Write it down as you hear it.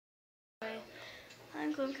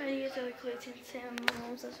uncle. I'm kind of used to the clue since my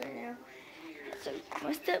mom's house right now. So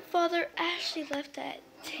my stepfather actually left at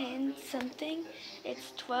 10 something.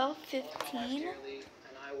 It's 12:15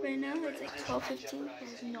 right now. It's like 12:15. He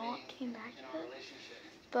has not came back yet.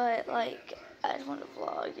 But like I just want to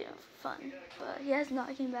vlog, you know, for fun. But he has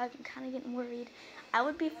not came back. I'm kind of getting worried. I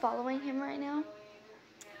would be following him right now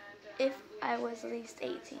if I was at least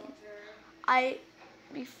 18.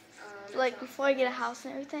 Before I get a house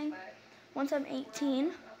and everything, once I'm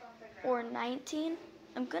 18 or 19,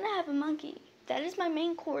 I'm gonna have a monkey. That is my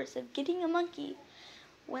main course of getting a monkey.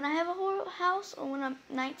 When I have a whole house or when I'm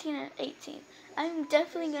 19 or 18, I'm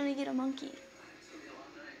definitely gonna get a monkey.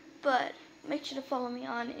 But make sure to follow me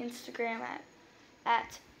on Instagram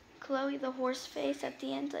at Chloe the horse face at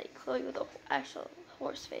the end, like Chloe with the actual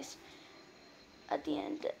horse face at the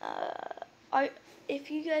end. If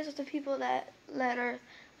you guys are the people that are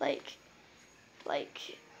like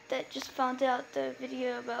that just found out the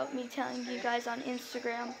video about me telling you guys on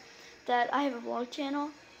Instagram that I have a vlog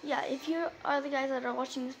channel, yeah, if you are the guys that are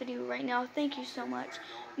watching this video right now, thank you so much.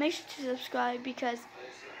 Make sure to subscribe because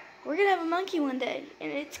we're gonna have a monkey one day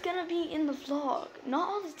and it's gonna be in the vlog, not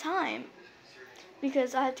all the time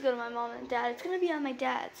because I have to go to my mom and dad. It's gonna be on my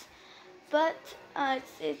dad's, but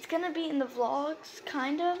it's gonna be in the vlogs,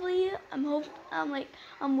 kind ofly.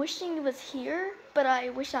 I'm wishing it was here, but I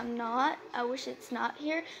wish I'm not. I wish it's not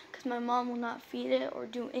here because my mom will not feed it or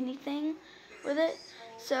do anything with it.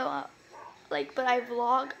 So, but I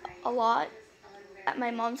vlog a lot at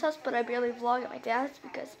my mom's house, but I barely vlog at my dad's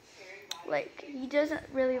because, he doesn't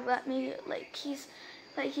really let me.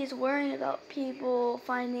 He's worrying about people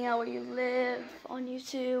finding out where you live on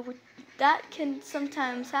YouTube. That can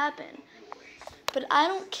sometimes happen. But I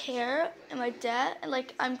don't care, and my dad,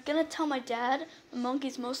 I'm gonna tell my dad, the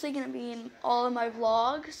monkey's mostly gonna be in all of my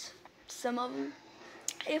vlogs, some of them,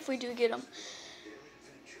 if we do get them.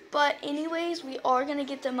 But anyways, we are gonna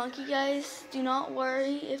get the monkey, guys. Do not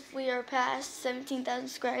worry if we are past 17,000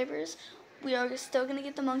 subscribers. We are still gonna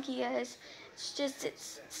get the monkey, guys. It's just,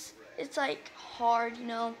 it's like hard, you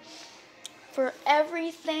know, for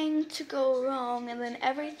everything to go wrong and then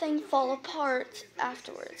everything fall apart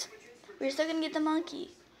afterwards. We're still gonna get the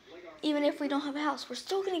monkey. Even if we don't have a house, we're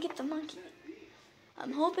still gonna get the monkey.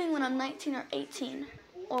 I'm hoping when I'm 19 or 18,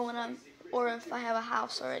 or if I have a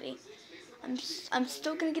house already, I'm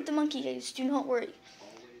still gonna get the monkey, guys. Do not worry.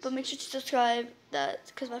 But make sure to subscribe,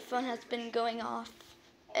 because my phone has been going off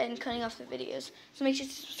and cutting off the videos. So make sure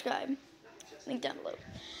to subscribe. Link down below.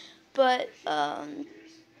 But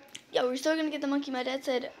yeah, we're still gonna get the monkey. My dad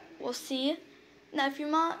said we'll see. Now, if your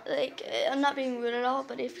mom, I'm not being rude at all,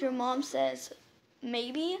 but if your mom says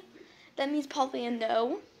maybe, that means probably a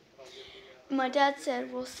no. My dad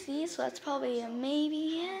said we'll see, so that's probably a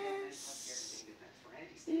maybe yes,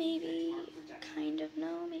 maybe kind of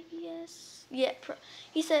no, maybe yes. Yeah,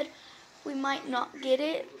 he said we might not get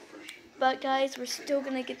it, but guys, we're still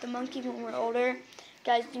gonna get the monkey when we're older.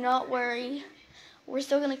 Guys, do not worry. We're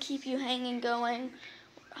still gonna keep you hanging going.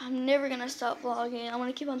 I'm never gonna stop vlogging. I'm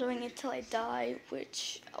gonna keep on doing it till I die,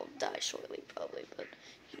 which I'll die shortly probably, but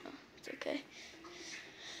you know, it's okay.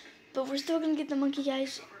 But we're still gonna get the monkey,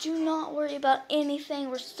 guys. Do not worry about anything.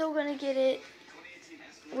 We're still gonna get it.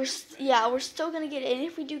 We're still gonna get it. And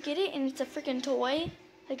if we do get it and it's a freaking toy,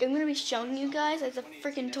 I'm gonna be showing you guys as a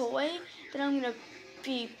freaking toy, then I'm gonna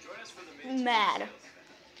be mad.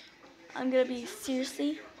 I'm gonna be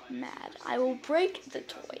seriously mad. I will break the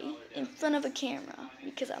toy in front of a camera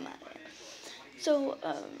because I'm mad at it. So,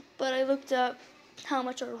 but I looked up how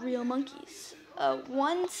much are real monkeys.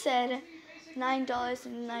 One said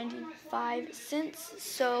 $9.95,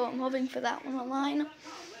 so I'm hoping for that one online.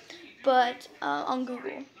 But on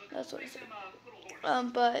Google, that's what I said.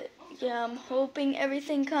 But yeah, I'm hoping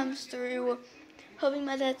everything comes through. Hoping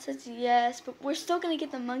my dad says yes, but we're still gonna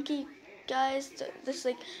get the monkey, guys. Just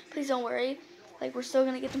please don't worry. We're still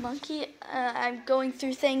gonna get the monkey. I'm going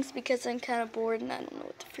through things because I'm kind of bored and I don't know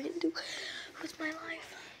what to freaking do with my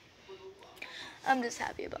life. I'm just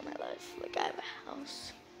happy about my life. I have a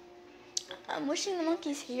house. I'm wishing the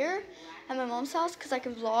monkey's here at my mom's house because I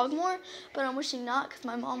can vlog more, but I'm wishing not because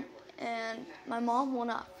my mom will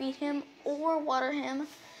not feed him or water him,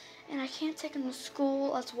 and I can't take him to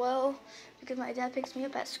school as well because my dad picks me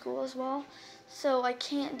up at school as well. So I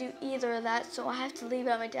can't do either of that, so I have to leave it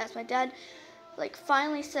at my dad's. My dad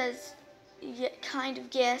finally says, yeah, kind of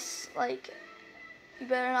guess, you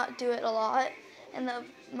better not do it a lot. And the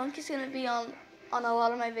monkey's gonna be on a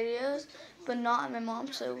lot of my videos, but not at my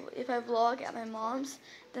mom's. So if I vlog at my mom's,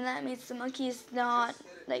 then that means the monkey is not,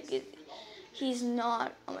 he's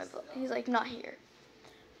not on my vlog. He's not here.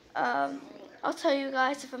 I'll tell you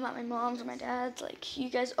guys if I'm at my mom's or my dad's. Like, you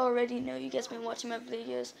guys already know. You guys been watching my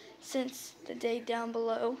videos since the day down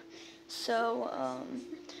below. So,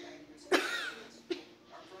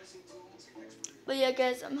 but yeah,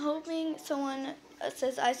 guys, I'm hoping someone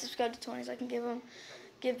says I subscribe to 20 so I can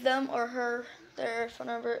give them or her their phone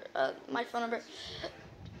number, my phone number.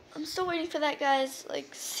 I'm still waiting for that, guys.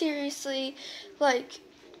 Like, seriously, like,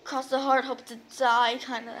 cross the heart, hope to die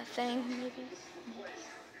kind of thing.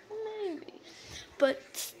 Maybe. But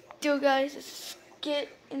still, guys, let's get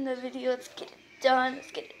in the video. Let's get it done.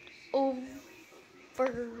 Let's get it over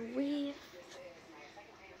with.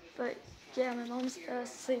 But yeah, my mom's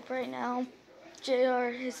asleep right now.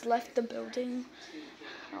 JR has left the building.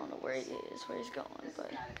 I don't know where he is, where he's going,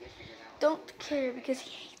 but don't care because he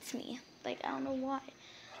hates me. Like, I don't know why.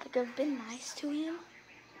 Like, I've been nice to him.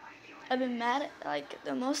 I've been mad at, like,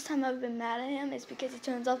 the most time I've been mad at him is because he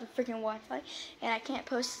turns off the freaking Wi-Fi, and I can't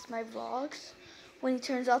post my vlogs when he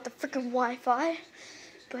turns off the freaking Wi-Fi.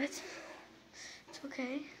 But it's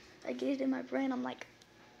okay. I get it in my brain. I'm like,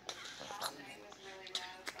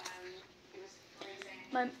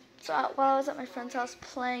 while I was at my friend's house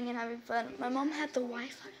playing and having fun, my mom had the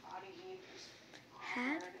Wi-Fi.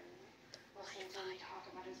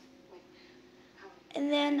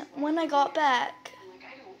 And then when I got back,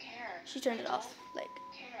 she turned it off.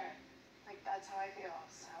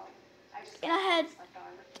 And I had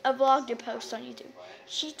a vlog to post on YouTube.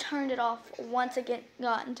 She turned it off once I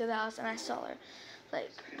got into the house and I saw her.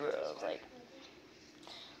 Like, bro, like,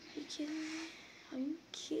 are you kidding me? Are you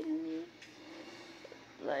kidding me?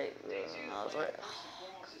 Like, bro, I was like, oh.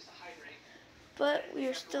 But we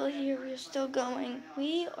are still here. We are still going.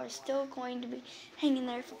 We are still going to be hanging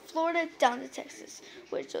there from Florida down to Texas,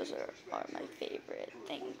 which those are my favorite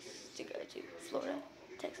things to go to. Florida,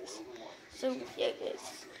 Texas. So, yeah,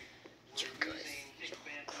 guys.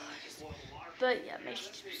 But yeah, make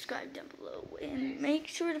sure to subscribe down below and make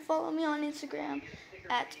sure to follow me on Instagram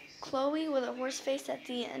at Chloe with a horse face at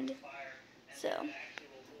the end. So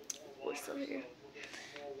we're still here.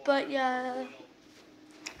 But yeah,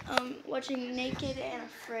 watching Naked and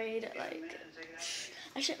Afraid, like,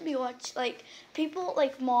 I shouldn't be watching, like, people,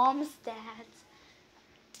 like, moms, dads,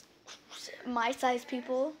 my size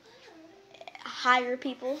people, higher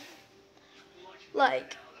people,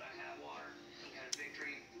 like,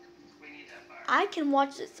 I can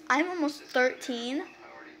watch this. I'm almost 13,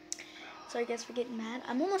 so I guess we're getting mad.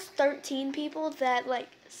 I'm almost 13 people that, like,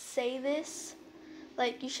 say this.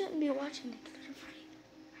 Like, you shouldn't be watching Naked and Afraid.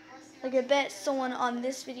 Like, I bet someone on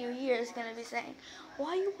this video here is going to be saying,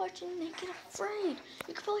 why are you watching Naked and Afraid?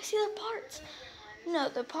 You can probably see the parts. No,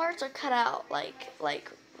 the parts are cut out, like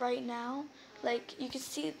right now. Like, you can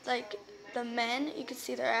see, like, the men, you can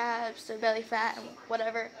see their abs, their belly fat, and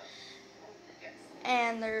whatever.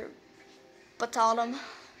 And their bottom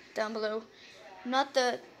down below. Not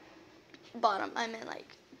the bottom, I meant,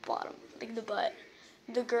 like, bottom, like the butt.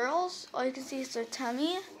 The girls, all you can see is their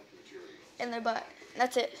tummy and their butt.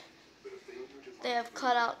 That's it. They have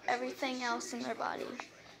cut out everything else in their body.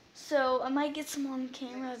 So I might get some on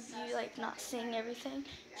camera of you, like, not seeing everything,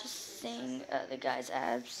 just seeing the guy's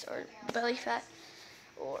abs or belly fat,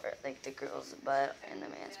 or like the girl's butt and the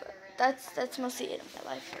man's butt. That's mostly it in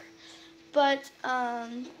my life here. But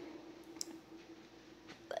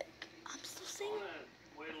like, I'm still singing.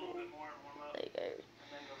 Like,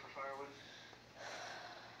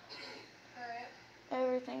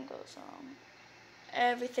 everything goes wrong.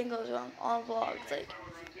 Everything goes wrong on vlogs.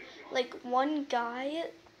 Like one guy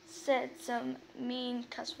said some mean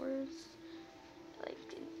cuss words, like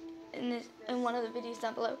in one of the videos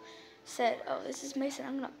down below, said, "Oh, this is Mason.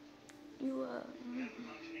 I'm gonna your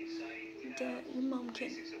mom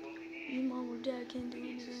or dad can't do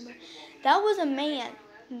anything." But that was a man,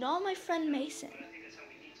 not my friend Mason.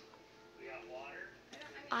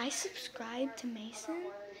 I subscribed to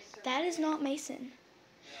Mason. That is not Mason.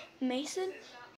 Mason